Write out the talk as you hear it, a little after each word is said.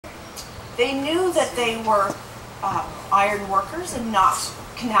They knew that they were iron workers and not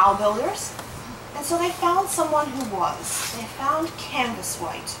canal builders, and so they found someone who was. They found Canvas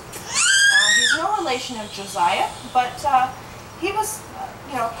White. He's no relation of Josiah, but he was,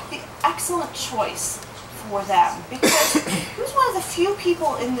 the excellent choice for them, because he was one of the few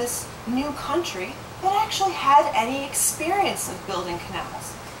people in this new country that actually had any experience of building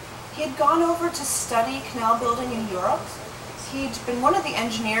canals. He had gone over to study canal building in Europe. He'd been one of the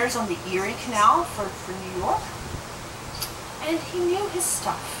engineers on the Erie Canal for New York, and he knew his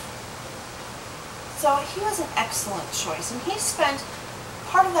stuff. So he was an excellent choice, and he spent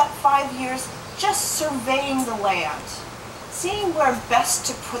part of that 5 years just surveying the land, seeing where best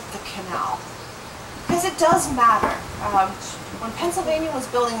to put the canal. Because it does matter. When Pennsylvania was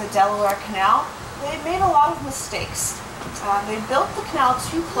building the Delaware Canal, they made a lot of mistakes. They built the canal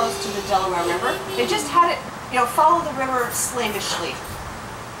too close to the Delaware River. They just had it, follow the river slavishly.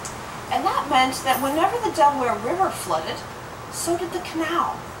 And that meant that whenever the Delaware River flooded, so did the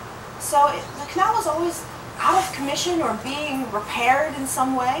canal. So the canal was always out of commission or being repaired in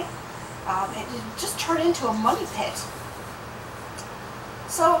some way. It just turned into a money pit.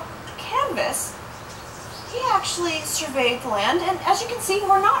 So Canvas, he actually surveyed the land, and as you can see,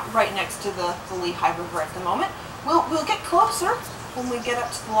 we're not right next to the Lehigh River at the moment. We'll get closer when we get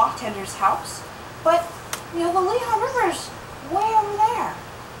up to the lock tender's house, but the Lehigh River's way over there.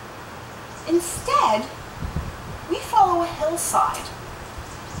 Instead, we follow a hillside.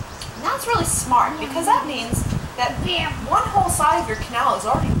 And that's really smart, because that means that one whole side of your canal is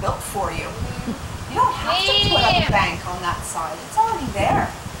already built for you. You don't have to put up a bank on that side. It's already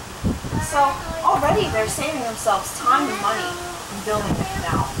there. So already they're saving themselves time and money in building the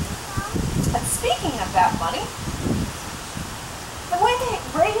canal. And speaking of that money, the way they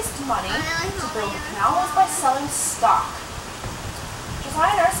raised money to build the canal was by selling stock.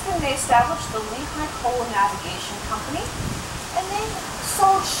 Josiah and Easton, they established the Lehigh Coal Navigation Company, and they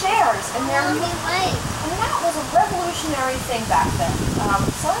sold shares in their new way. And that was a revolutionary thing back then.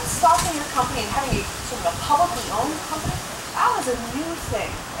 Selling stock in your company and having a sort of a publicly owned company, that was a new thing.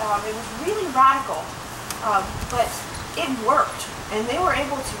 It was really radical, but it worked, and they were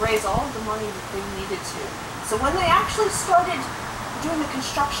able to raise all of the money that they needed to. So when they actually started doing the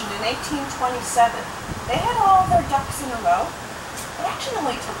construction in 1827, they had all of their ducks in a row. It actually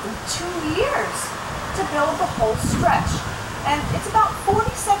only took them 2 years to build the whole stretch. And it's about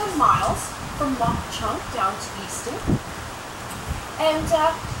 47 miles from Mock Chunk down to Easton. And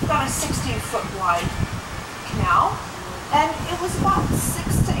about a 60-foot wide canal. And it was about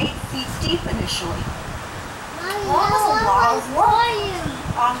 6 to 8 feet deep initially. Well, that was a lot of work.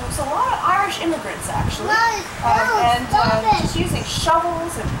 There was a lot of Irish immigrants, actually. Just using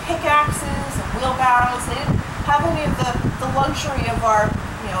shovels and pickaxes and wheelbarrows. They didn't have any of the luxury of our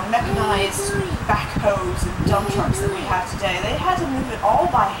mechanized backhoes and dump trucks that we have today. They had to move it all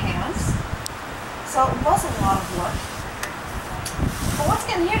by hands. So it was a lot of work. But once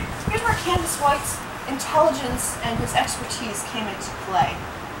again, here's where Canvas White's intelligence and his expertise came into play.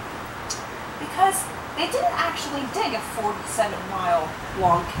 Because they didn't actually dig a 47-mile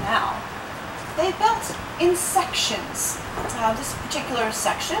long canal. They built in sections. This particular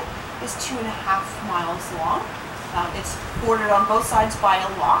section is 2.5 miles long. It's bordered on both sides by a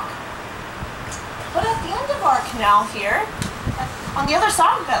lock. But at the end of our canal here, on the other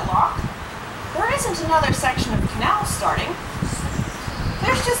side of that lock, there isn't another section of canal starting.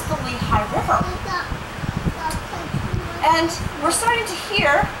 There's just the Lehigh River. And we're starting to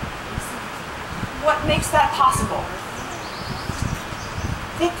hear what makes that possible.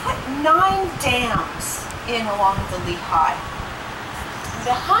 They put 9 dams in along the Lehigh.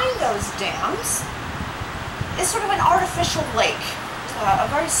 Behind those dams is sort of an artificial lake, a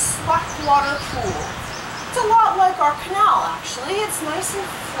very slack water pool. It's a lot like our canal, actually. It's nice and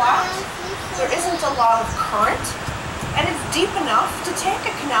flat. There isn't a lot of current, and it's deep enough to take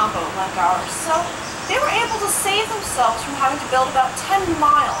a canal boat like ours. So they were able to save themselves from having to build about 10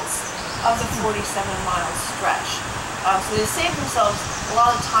 miles of the 47-mile stretch. So they saved themselves a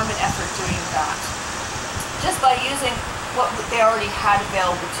lot of time and effort doing that, just by using what they already had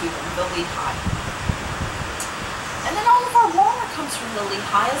available to them, the Lehigh. And then all of our water comes from the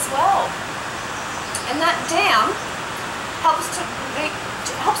Lehigh as well. And that dam helps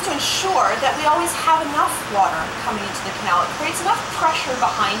to ensure that we always have enough water coming into the canal. It creates enough pressure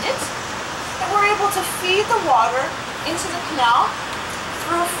behind it that we're able to feed the water into the canal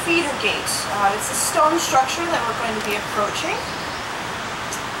through a feeder gate. It's a stone structure that we're going to be approaching.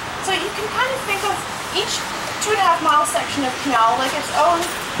 So you can kind of think of each 2.5-mile section of canal like its own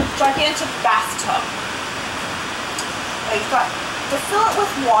gigantic bathtub. You've got to fill it with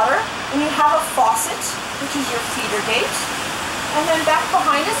water, and you have a faucet, which is your feeder gate. And then back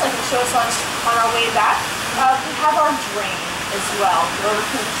behind us, I can show us on our way back, we have our drain as well, where we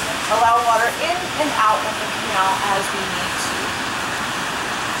can allow water in and out of the canal as we need to.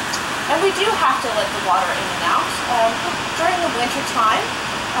 And we do have to let the water in and out. During the winter time,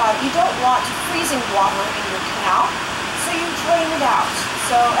 you don't want freezing water in your canal, so you drain it out.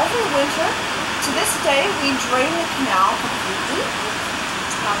 So every winter, to this day, we drain the canal completely,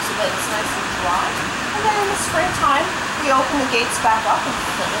 so that it's nice and dry. And then in the springtime, we open the gates back up and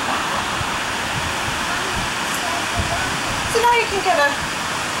fill it back up. So now you can get a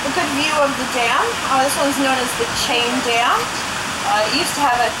good view of the dam. This one's known as the chain dam. It used to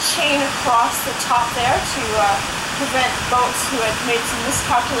have a chain across the top there to prevent boats who had made some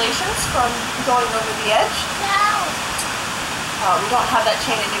miscalculations from going over the edge. We don't have that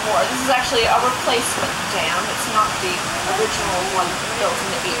chain anymore. This is actually a replacement dam. It's not the original one built in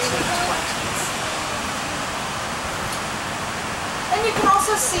the 1820s. And you can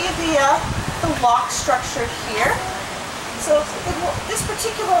also see the lock structure here. So this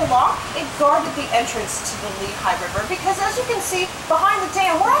particular lock, it guarded the entrance to the Lehigh River because, as you can see, behind the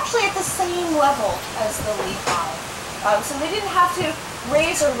dam, we're actually at the same level as the Lehigh. So they didn't have to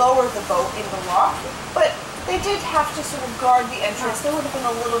raise or lower the boat in the lock, but they did have to sort of guard the entrance. There would have been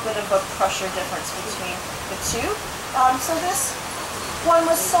a little bit of a pressure difference between the two. So this one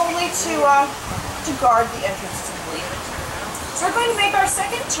was solely to guard the entrance to the Lehigh. So we're going to make our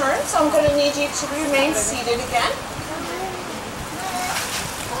second turn, so I'm going to need you to remain seated again.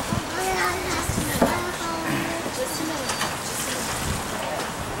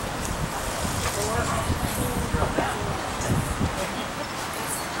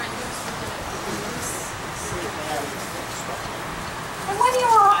 And when you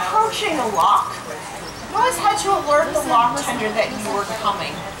were approaching a lock, you always had to alert the lock tender that you were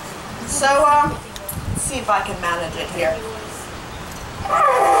coming. So, let's see if I can manage it here.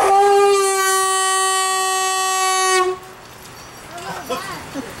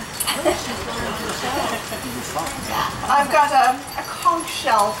 I've got a conch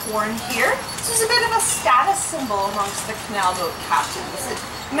shell horn here. This is a bit of a status symbol amongst the canal boat captains. It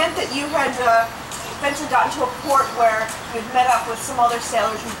meant that you had ventured out into a port where you'd met up with some other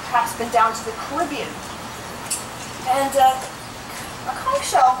sailors who'd perhaps been down to the Caribbean. And a conch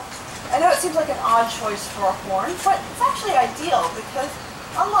shell, I know it seems like an odd choice for a horn, but it's actually ideal because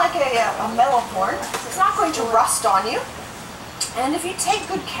unlike a metal horn, it's not going to rust on you. And if you take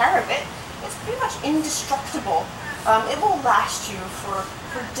good care of it, it's pretty much indestructible. It will last you for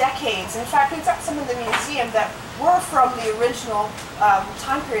decades. In fact, we've got some in the museum that were from the original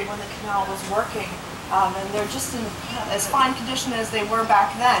time period when the canal was working. And they're just in as fine condition as they were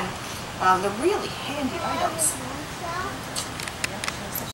back then. They're really handy items.